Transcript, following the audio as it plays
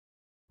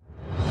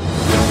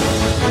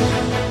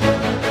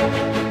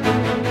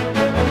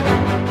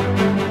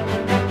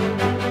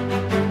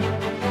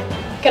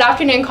Good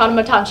afternoon,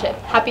 Conemaugh Township.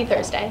 Happy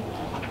Thursday.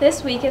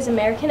 This week is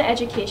American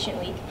Education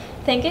Week.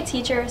 Thank a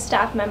teacher,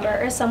 staff member,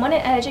 or someone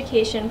in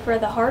education for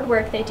the hard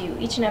work they do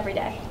each and every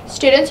day.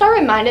 Students are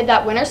reminded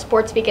that winter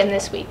sports begin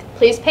this week.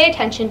 Please pay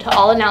attention to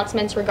all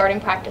announcements regarding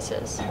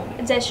practices.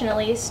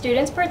 Additionally,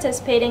 students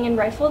participating in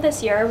Rifle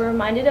this year are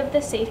reminded of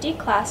the safety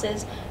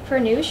classes for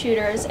new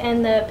shooters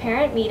and the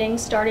parent meeting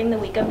starting the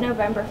week of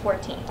November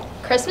 14th.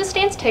 Christmas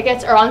dance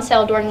tickets are on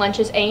sale during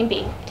lunches A and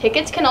B.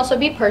 Tickets can also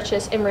be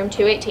purchased in room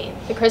 218.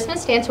 The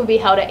Christmas dance will be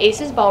held at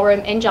Aces Ballroom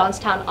in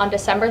Johnstown on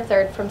December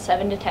 3rd from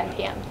 7 to 10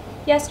 p.m.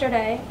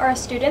 Yesterday, our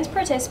students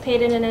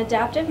participated in an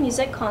adaptive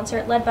music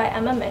concert led by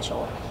Emma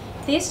Mitchell.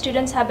 These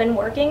students have been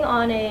working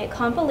on a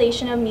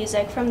compilation of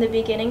music from the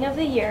beginning of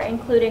the year,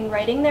 including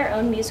writing their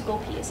own musical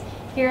piece.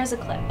 Here is a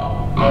clip.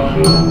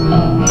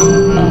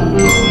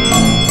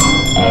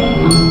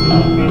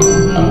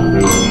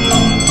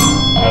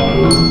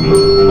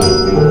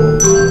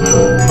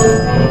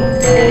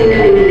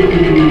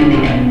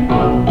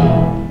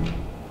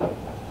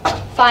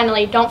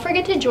 Finally, don't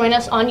forget to join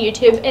us on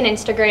YouTube and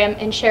Instagram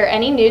and share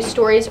any news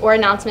stories or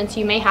announcements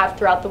you may have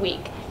throughout the week.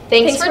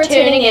 Thanks for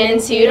tuning in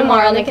and see you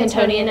tomorrow on the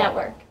Contonian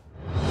Network.